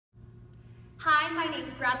Hi, my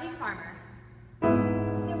name's Bradley Farmer.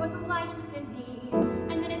 There was a light within me,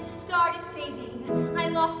 and then it started fading. I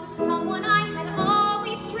lost the someone I had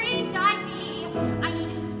always dreamed I'd be. I need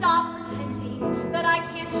to stop pretending that I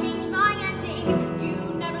can't change my ending.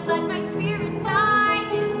 You never let my spirit die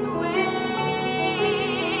this way.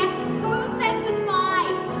 Who says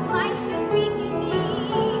goodbye when life's just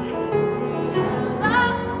beginning? Say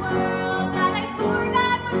hello to the world that I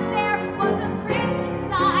forgot was there. Was a prison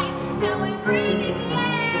inside, now I'm breathing the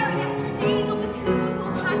air. Yesterday's old cocoon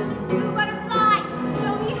will hatch a new butterfly.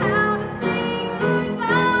 Show me how to say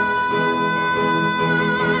goodbye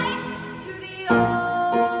to the old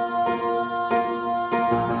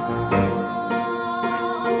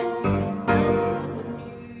and welcome the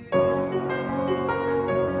new.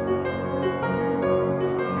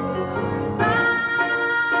 Goodbye.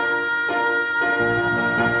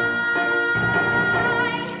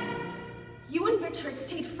 You and Richard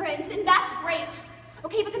stayed friends, and that's great.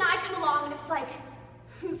 Okay, but then I come along and it's like,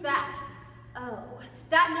 who's that? Oh,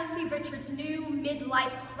 that must be Richard's new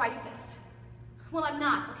midlife crisis. Well, I'm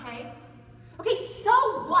not, okay? Okay, so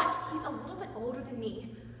what? He's a little bit older than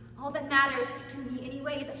me. All that matters to me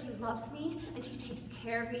anyway is that he loves me and he takes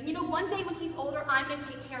care of me. And you know, one day when he's older, I'm gonna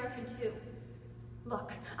take care of him too.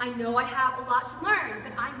 Look, I know I have a lot to learn,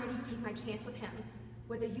 but I'm ready to take my chance with him,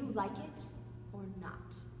 whether you like it or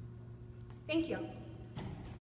not. Thank you.